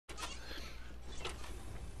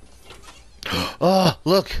Oh,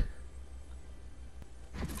 look.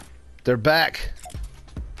 They're back.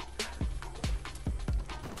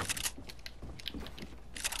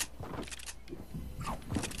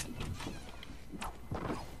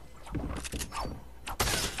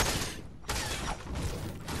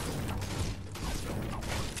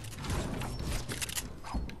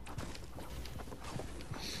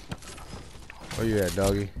 Where you at,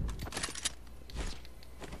 doggy?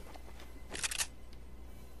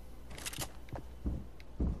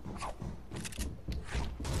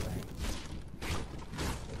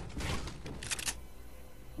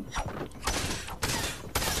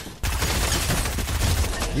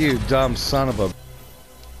 You dumb son of a...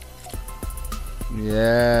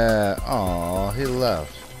 Yeah. Aw, he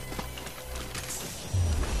left.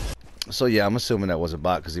 So yeah, I'm assuming that was a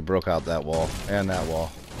bot because he broke out that wall and that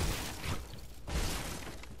wall.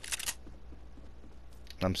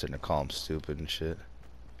 I'm sitting there calling him stupid and shit.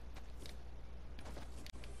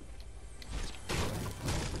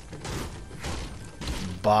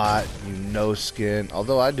 Bot, you no skin.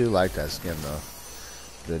 Although I do like that skin though.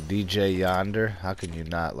 The DJ Yonder. How can you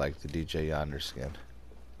not like the DJ Yonder skin?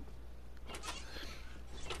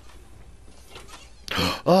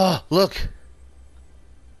 Oh, look.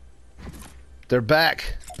 They're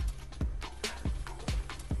back.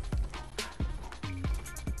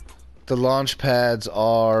 The launch pads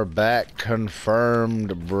are back,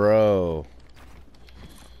 confirmed, bro.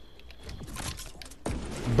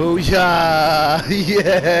 Booyah!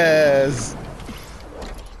 Yes!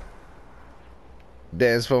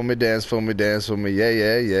 Dance for me, dance for me, dance for me, yeah,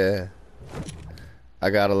 yeah, yeah. I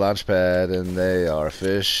got a launch pad and they are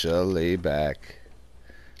officially back.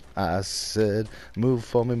 I said, move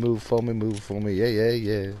for me, move for me, move for me, yeah, yeah,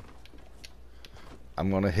 yeah.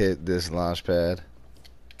 I'm gonna hit this launch pad.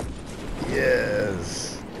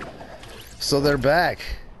 Yes. So they're back.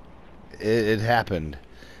 It happened.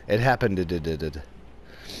 It happened. It did.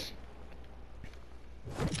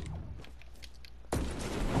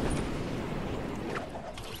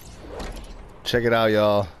 Check it out,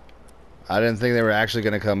 y'all. I didn't think they were actually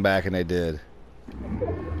gonna come back, and they did.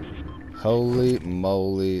 Holy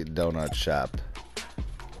moly donut shop.